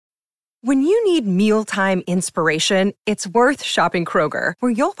When you need mealtime inspiration, it's worth shopping Kroger,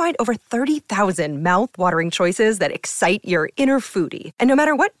 where you'll find over 30,000 mouth-watering choices that excite your inner foodie. And no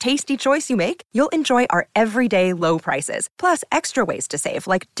matter what tasty choice you make, you'll enjoy our everyday low prices, plus extra ways to save,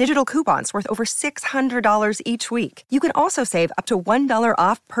 like digital coupons worth over $600 each week. You can also save up to $1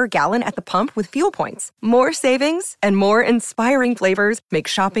 off per gallon at the pump with fuel points. More savings and more inspiring flavors make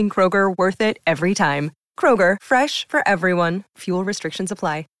shopping Kroger worth it every time. Kroger, fresh for everyone. Fuel restrictions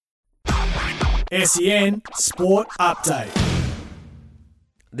apply. SEN Sport Update.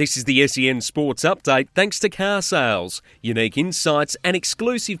 This is the SEN Sports Update thanks to Car Sales. Unique insights and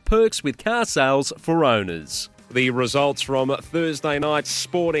exclusive perks with car sales for owners. The results from Thursday night's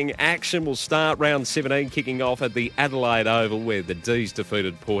sporting action will start round 17 kicking off at the Adelaide Oval, where the D's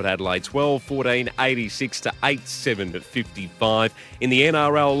defeated Port Adelaide 12-14, 86 to 8-7 55. In the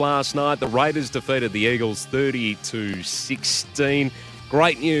NRL last night, the Raiders defeated the Eagles 30-16.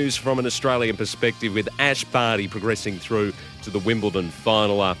 Great news from an Australian perspective, with Ash Barty progressing through to the Wimbledon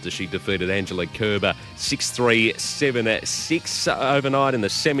final after she defeated Angela Kerber 6-3, 7-6 overnight. In the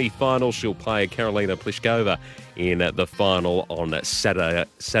semi-final, she'll play Karolina Pliskova in the final on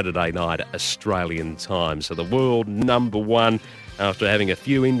Saturday night Australian time. So the world number one, after having a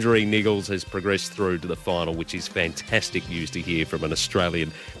few injury niggles, has progressed through to the final, which is fantastic news to hear from an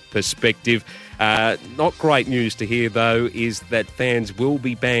Australian perspective. Not great news to hear, though, is that fans will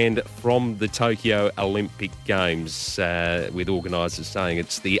be banned from the Tokyo Olympic Games, with organisers saying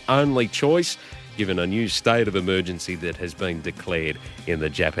it's the only choice, given a new state of emergency that has been declared in the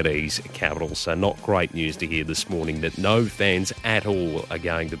Japanese capital. So not great news to hear this morning that no fans at all are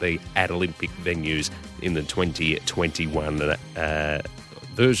going to be at Olympic venues in the 2021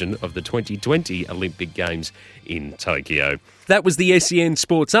 version of the 2020 Olympic Games in Tokyo. That was the SEN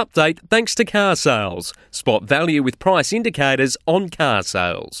Sports Update thanks to Car Sales. Spot value with price indicators on car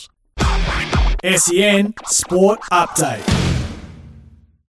sales. SEN Sport Update.